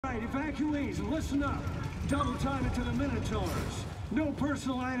right, evacuees, listen up. Double time it to the Minotaurs. No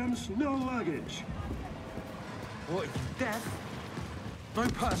personal items, no luggage. What, are you deaf? No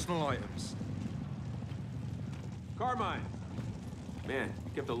personal items. Carmine. Man,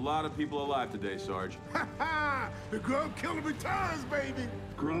 you kept a lot of people alive today, Sarge. Ha ha! The grub killer returns, baby!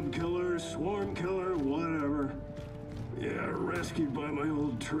 Grub killer, swarm killer, whatever. Yeah, rescued by my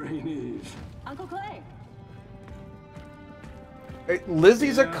old trainees. Uncle Clay. Hey,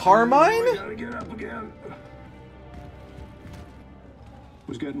 Lizzie's a Carmine? I gotta get up again.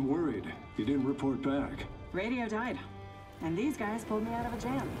 Was getting worried. You didn't report back. Radio died. And these guys pulled me out of a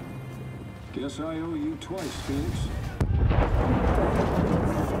jam. Guess I owe you twice, Phoenix.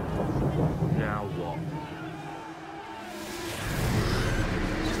 Now what?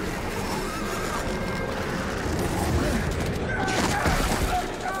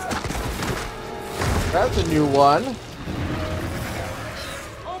 That's a new one.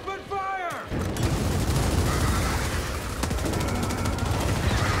 Open fire!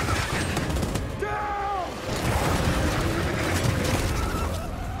 Down!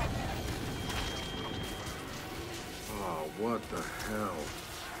 Oh, what the hell?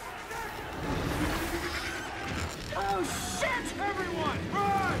 Oh shit! Everyone,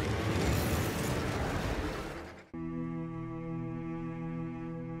 run!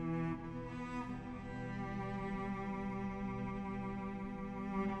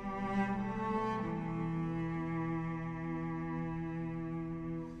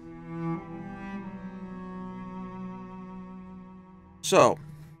 So,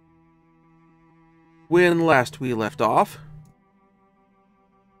 when last we left off,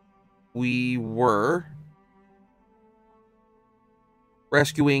 we were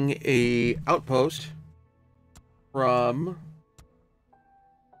rescuing a outpost from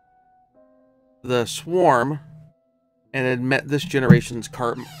the swarm and had met this generation's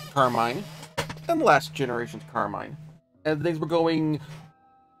Carmine and last generation's Carmine, and things were going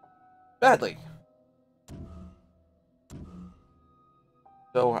badly.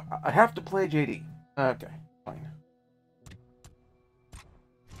 So I have to play JD. Okay, fine.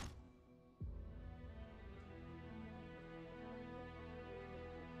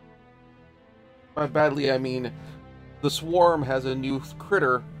 By badly, I mean the swarm has a new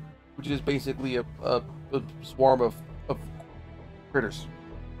critter, which is basically a swarm of critters.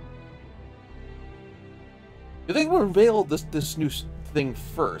 I think we'll unveil this new thing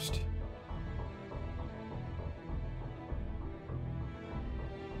first.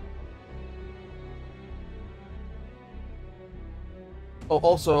 Oh,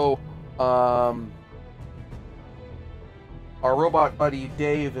 also, our robot buddy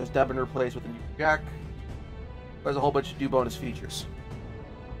Dave has now been replaced with a new Jack. There's a whole bunch of new bonus features.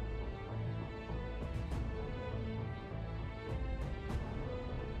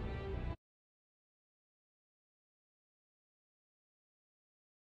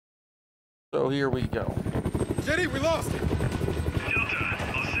 So here we go. Jenny, we lost it! Delta,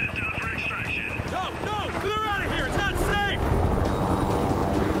 I'll set down for extraction. No! Clear out of here! It's not safe!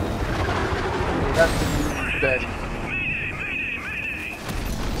 That's the bed. Mayday!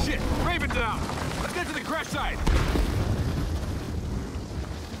 Shit! Raven down! Let's get to the crash site!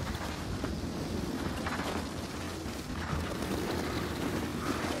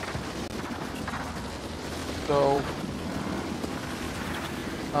 So,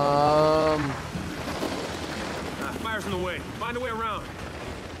 Fire's in the way. Find a way around.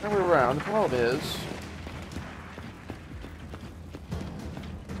 and we're around. The problem is,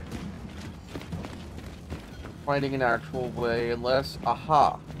 finding an actual way, unless,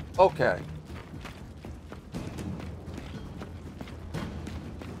 aha, okay.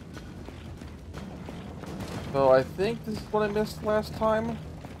 So I think this is what I missed last time.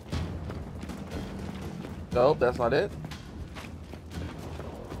 Nope, that's not it.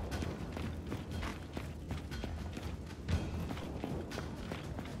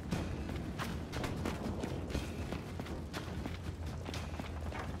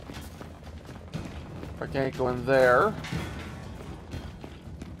 I can't go in there.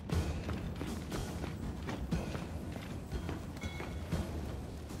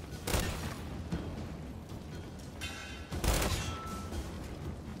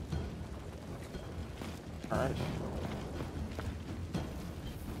 Alright.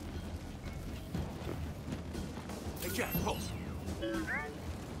 Hey, Jack, pulse.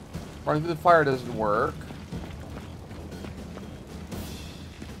 Running through the fire doesn't work.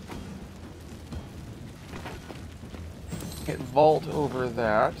 Can't vault over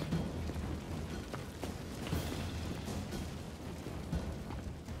that.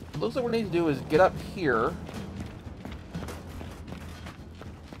 Looks like what we need to do is get up here.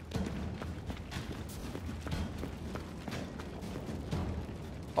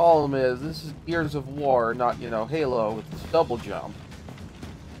 Problem is, this is Gears of War, not, you know, Halo with this double jump.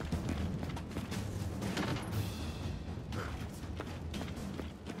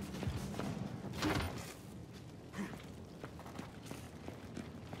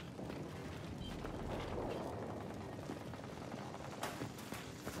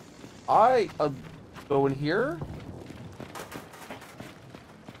 I go in here.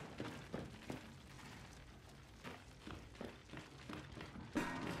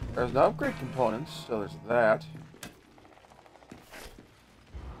 There's no upgrade components, so there's that.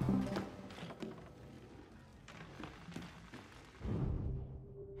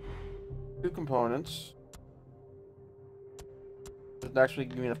 Two components. Doesn't actually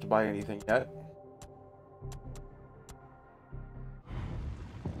give me enough to buy anything yet.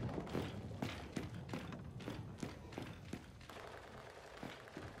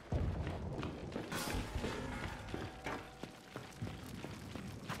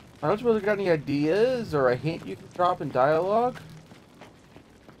 I don't suppose you got any ideas or a hint you can drop in dialogue?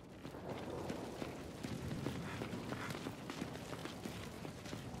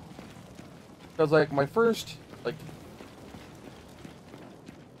 Because, like, my first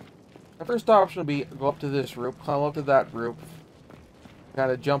option would be go up to this roof, climb up to that roof,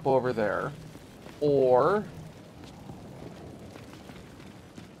 kind of jump over there. Or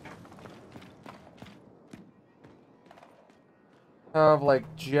have,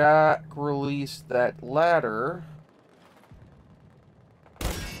 like, Jack release that ladder.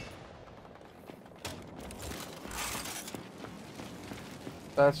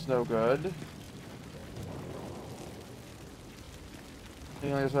 That's no good.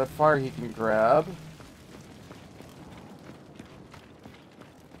 There's that fire he can grab.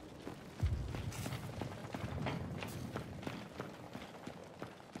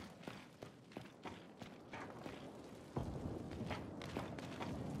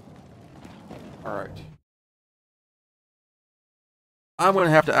 Alright. I'm going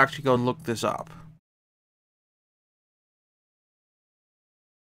to have to actually go and look this up.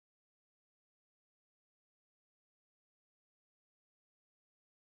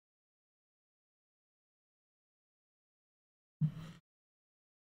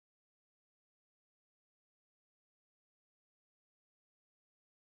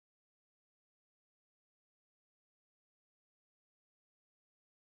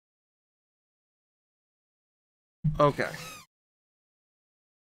 Okay.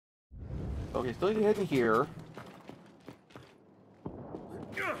 Okay, still heading here.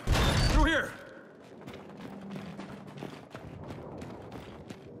 Through here!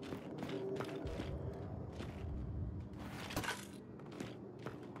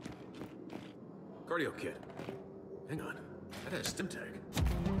 Cardio kit. Hang on. That has stim tag.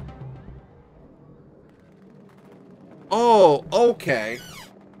 Oh, okay.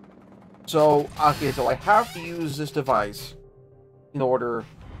 So I have to use this device in order.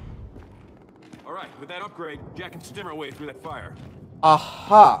 Alright, with that upgrade, Jack can stim our way through that fire.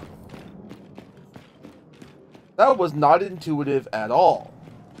 Aha! That was not intuitive at all.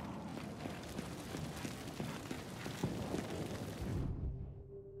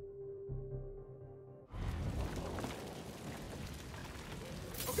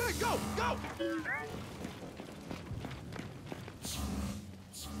 Okay, go! Go!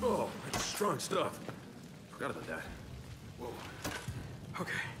 Oh, that's strong stuff. Forgot about that. Whoa.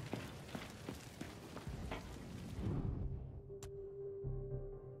 Okay.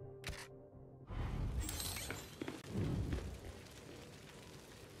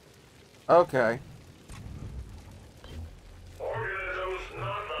 Okay. Organisms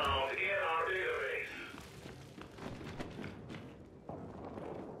not found in our database.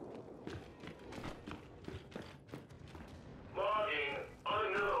 Logging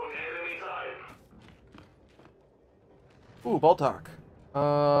unknown enemy type. Ooh, ball talk.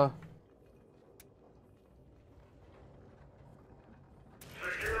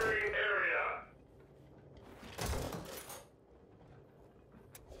 Securing area.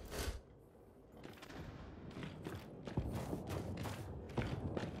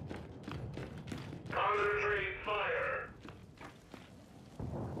 Concentrate fire.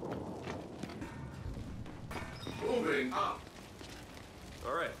 Moving up.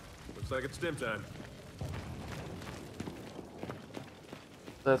 Alright, looks like it's stim time.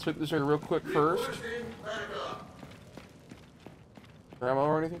 Let's sweep this here real quick first. Pushing back up. Ammo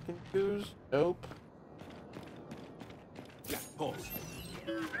or anything can use? Nope. Yeah, pulse.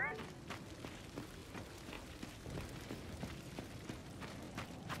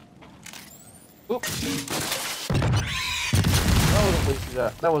 Oops.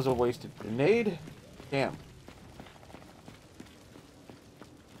 That was a wasted grenade. Damn.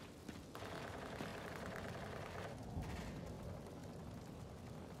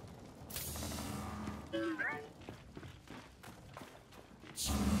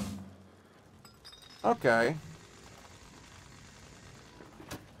 Okay.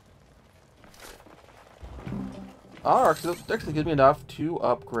 Alright, so that actually gives me enough to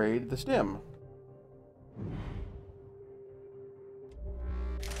upgrade the stim.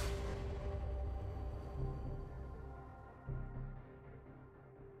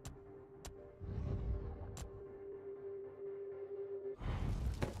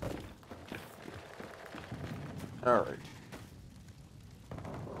 Alright.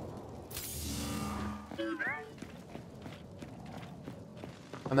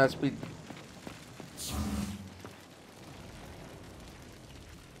 And that's speed.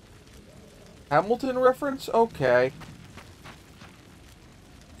 Hamilton reference? Okay.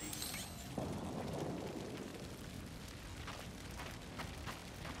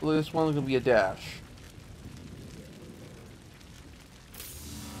 Well, this one's gonna be a dash.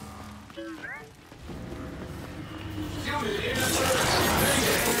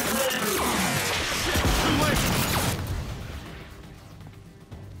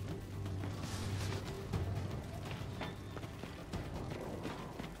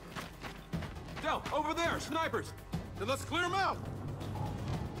 Del, over there, snipers. Then let's clear them out.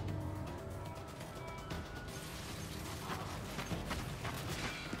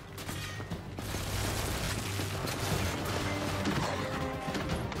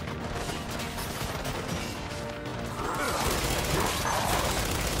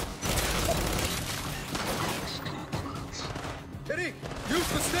 Eddie, use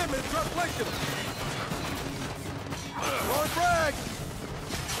the stem and drop blanket. Long frag.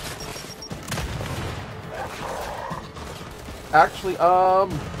 Actually,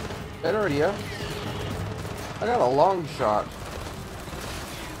 better idea. I got a long shot.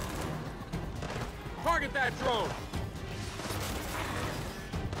 Target that drone.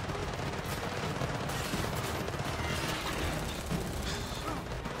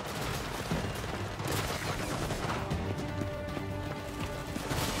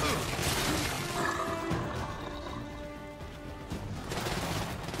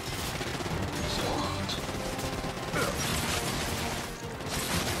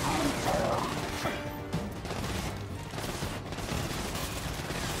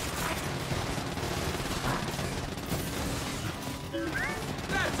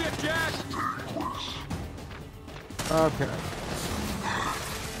 That's it, Jack. Okay.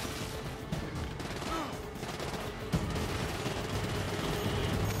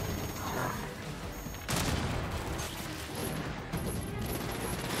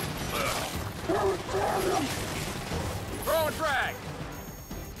 Throw and drag.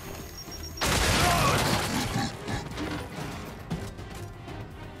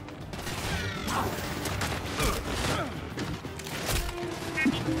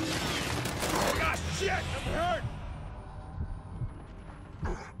 Ah, shit! I'm hurt.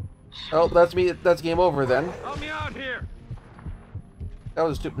 Oh, that's me. That's game over then. Help me out here. That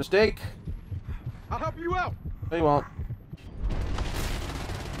was a stupid mistake. I'll help you out. No, you won't.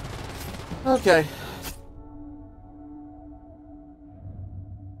 Okay.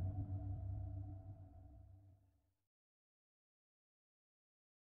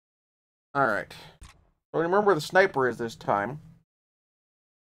 Alright. So remember where the sniper is this time.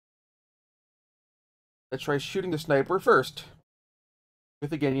 Let's try shooting the sniper first.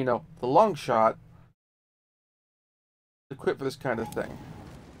 With, again, you know, the long shot. Equipped for this kind of thing.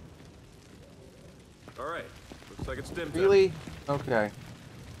 All right. Looks like it's stim time. Really? Okay.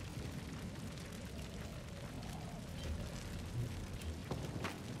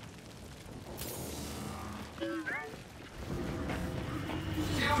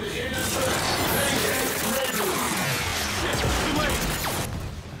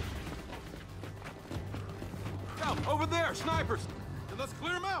 Del, over there, snipers. Then let's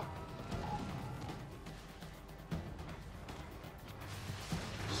clear them out.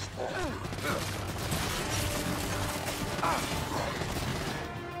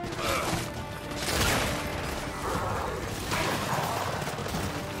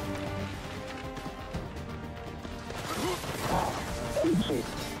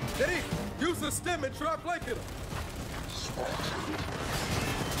 Eddie, use the stem and try blanket him.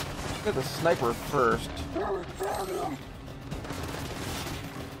 Get the sniper first.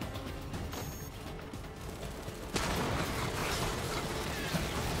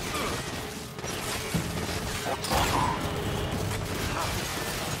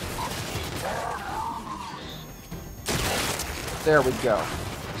 There we go.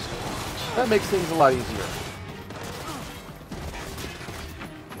 That makes things a lot easier.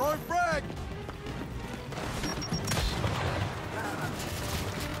 Throwing frag.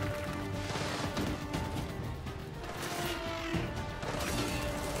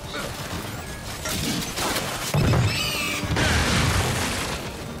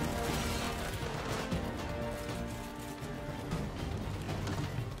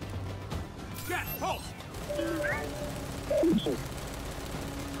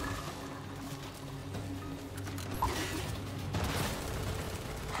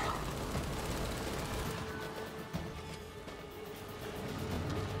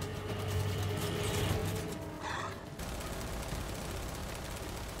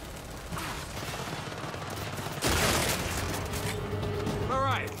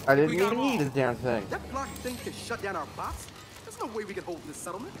 I didn't We got even 'em all. need the damn thing. That block thing can shut down our bots? There's no way we can hold this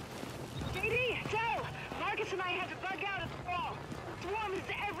settlement. JD, Joe, Marcus and I had to bug out at the wall. Swarm is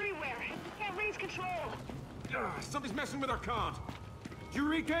everywhere. Can't raise control. Something's messing with our comms. Did you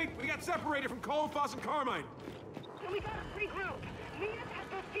read, Kate? We got separated from Cole, Foss, and Carmine. And we gotta regroup. Meet us at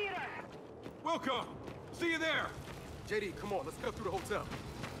the theater. Welcome. See you there. JD, come on, let's go through the hotel.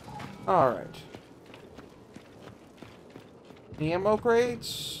 Alright. The ammo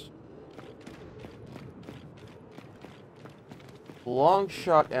crates. Long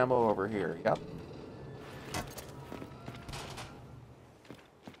shot ammo over here. Yep.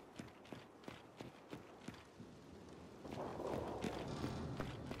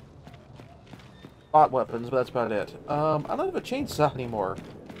 Bot weapons, but that's about it. I don't have a chainsaw anymore.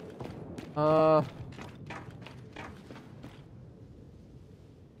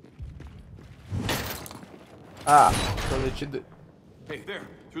 So they should. Hey, there.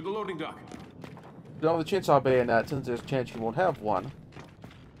 Through the loading dock. You don't have the chainsaw bayonet, since there's a chance you won't have one.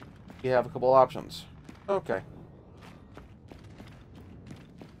 You have a couple options. Okay.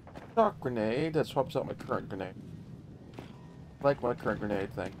 Shock grenade, that swaps out my current grenade. I like my current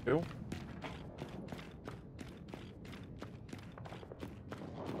grenade, thank you.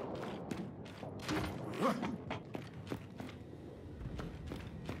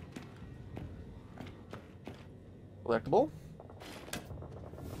 Collectible.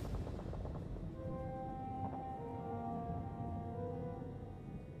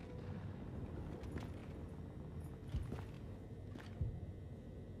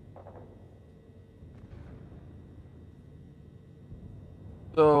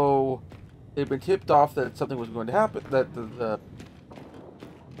 So, they've been tipped off that something was going to happen, that the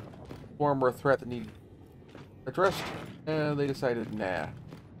former threat that needed addressed, and they decided, nah.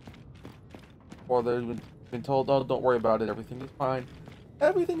 Or they've been told, oh, don't worry about it, everything is fine.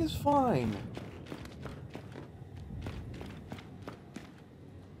 Everything is fine.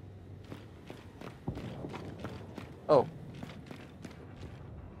 Oh.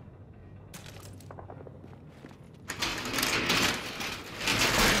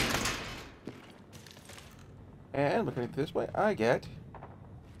 And looking at it this way, I get...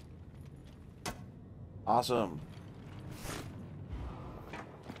 Awesome.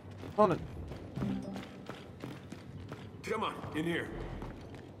 Opponent. Come on, in here.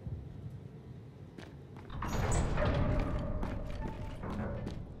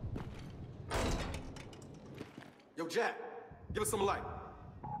 Yo, Jack, give us some light.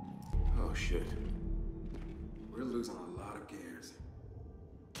 Oh, shit. We're losing a lot of gears.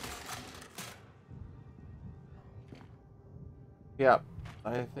 Yeah,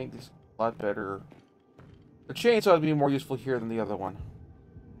 I think this is a lot better. The chainsaw would be more useful here than the other one.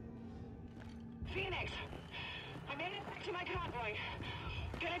 Phoenix, I made it back to my convoy.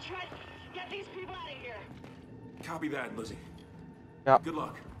 Gonna try to get these people out of here. Copy that, Lizzie. Yeah. Good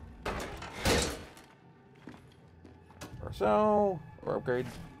luck. Or so, or upgrade.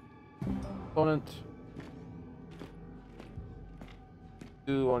 Opponent.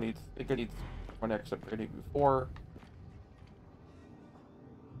 I think I need one X upgrading before.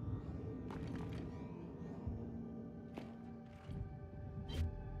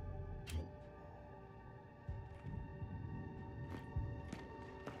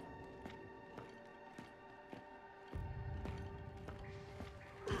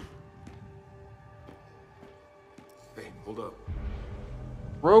 Hey, hold up.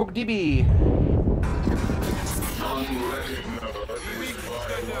 Rogue DB.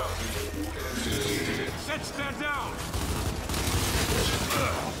 Stand down. Set, stand down.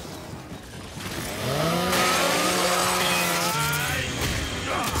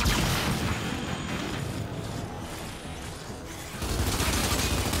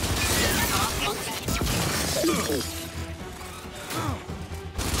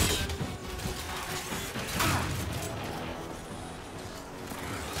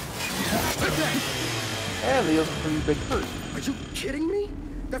 And he has a pretty big hurt. Are you kidding me?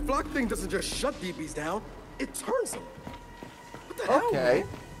 That flock thing doesn't just shut DBs down, it turns them. What the hell? Okay.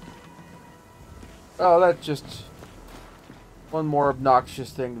 Oh, that's just one more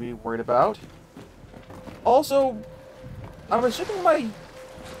obnoxious thing to be worried about. Also, I'm assuming my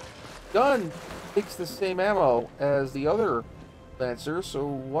gun takes the same ammo as the other Lancer, so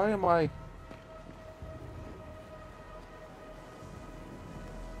why am I...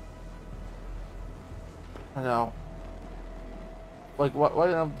 I don't know. Like, why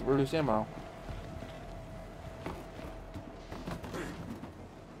did I have reduce ammo?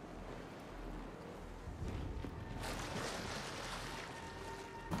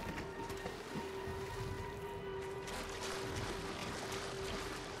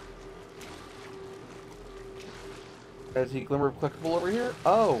 I see a glimmer of collectible over here?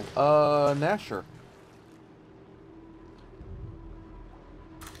 Oh, Nasher.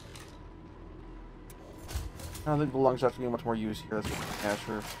 I don't think the lungs have to be much more use here. That's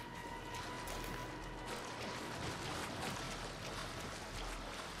Nasher.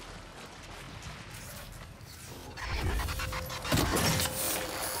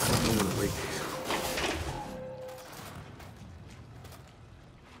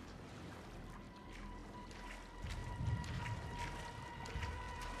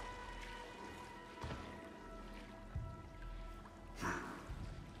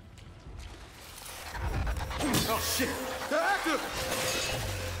 Oh shit! They're active!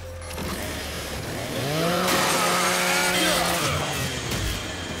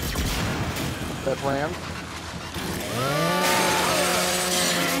 That plan.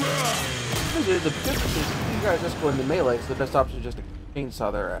 The difference is you guys just go into melee, so the best option is just to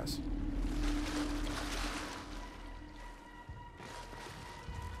chainsaw their ass.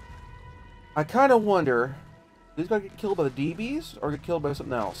 I kind of wonder, these guys get killed by the DBs or get killed by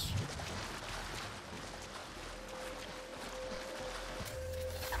something else?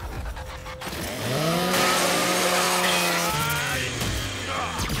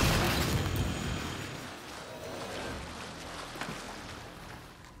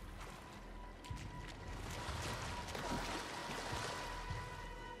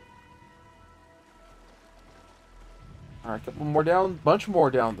 Alright, a couple more down, bunch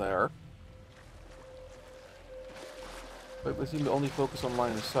more down there. But they seem to only focus on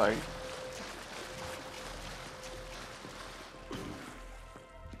line of sight.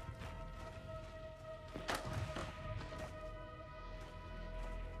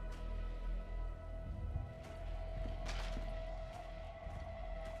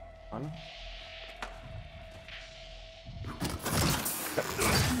 One.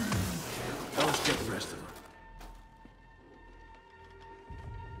 Now let's get the rest of them.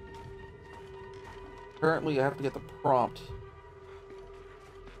 Apparently, I have to get the prompt.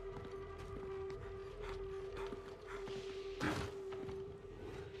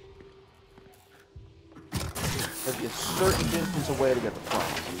 There'd be a certain distance away to get the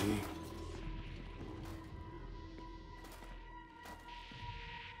prompt.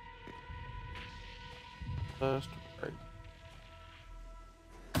 Just right.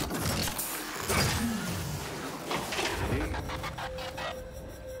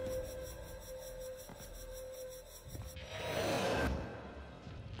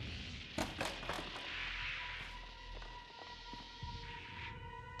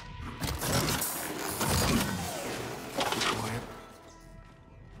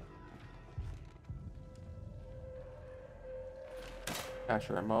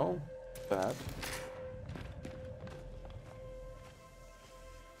 Asher ammo. That.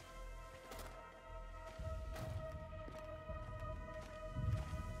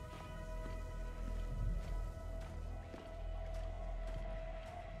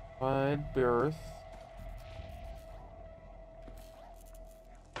 Wide berth.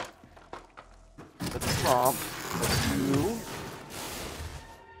 The prompt. You.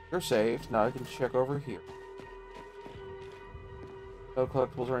 You're saved. Now I can check over here. No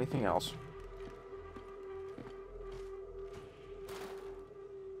collectibles or anything else.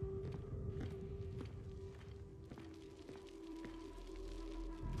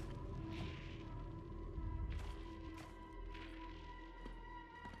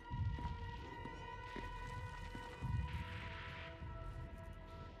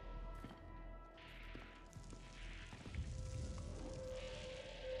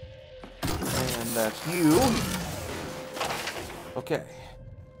 And that's you. Okay.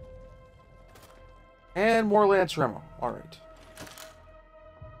 And more Lancer ammo. Alright.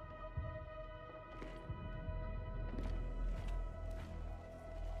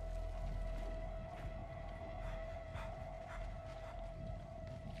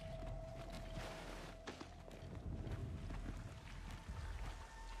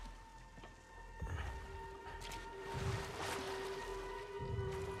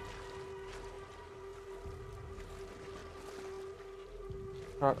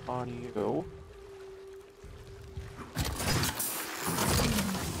 Shot on you.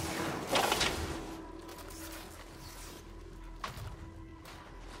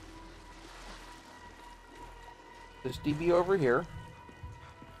 This DB over here.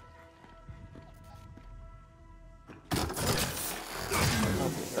 Okay,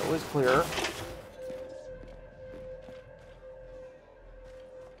 that was clear.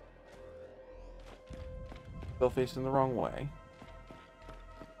 Still facing the wrong way.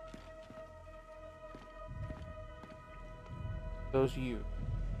 Those you.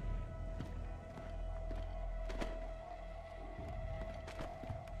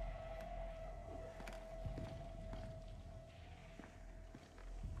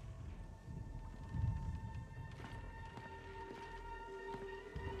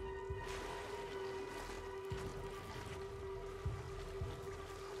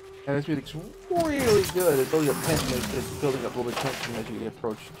 And this music's really good at building up tension. It's building up a little bit of tension as you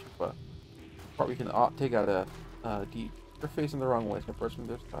approach part. We can take out a deep. You're facing the wrong way. It's gonna burst from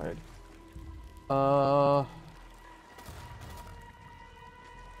this side.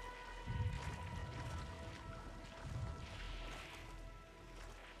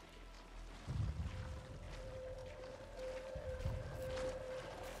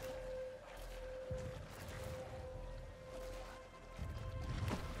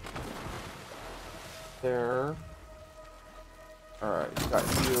 There. Alright, got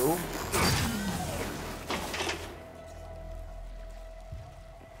you.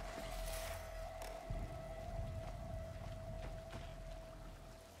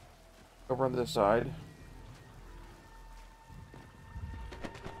 Over on this side.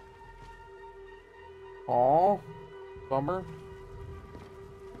 Aw, bummer.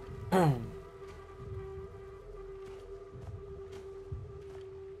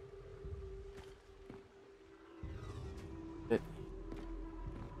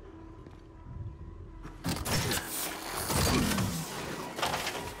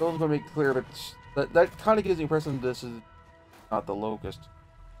 Still going to make it clear, but that kind of gives the impression this is not the locust.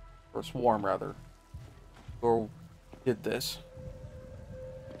 Or swarm, rather. Or did this.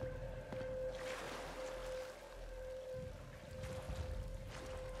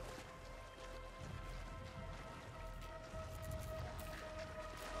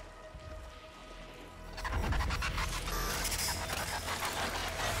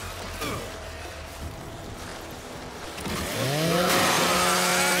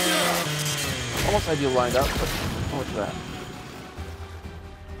 Almost ideal lined up, but how much of that?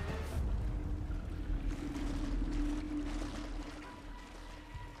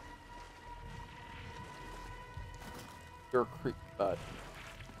 Your creep bud.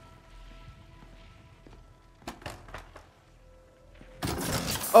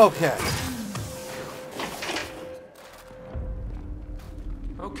 Okay.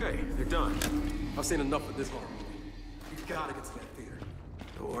 Okay, they're done. I've seen enough of this horror movie. You gotta get to that theater.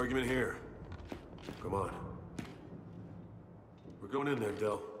 No argument here. Come on. We're going in there,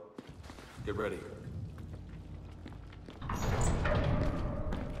 Del. Get ready.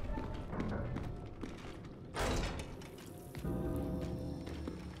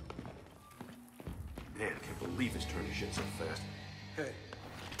 Man, I can't believe it's turning shit so fast. Hey,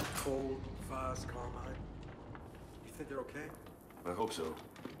 cold, fast, Carmine. You think they're okay? I hope so.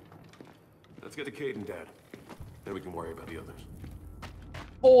 Let's get to Kait and Dad. Then we can worry about the others.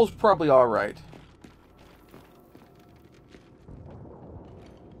 Cole's probably alright.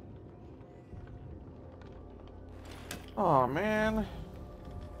 Aw, man.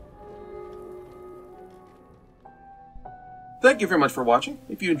 Thank you very much for watching.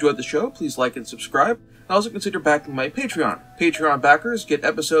 If you enjoyed the show, please like and subscribe. And also consider backing my Patreon. Patreon backers get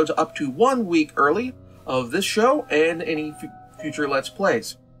episodes up to 1 week early of this show and any future Let's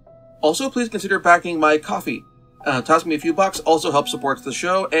Plays. Also, please consider backing my Ko-fi. Toss me a few bucks also helps support the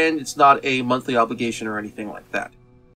show, and it's not a monthly obligation or anything like that.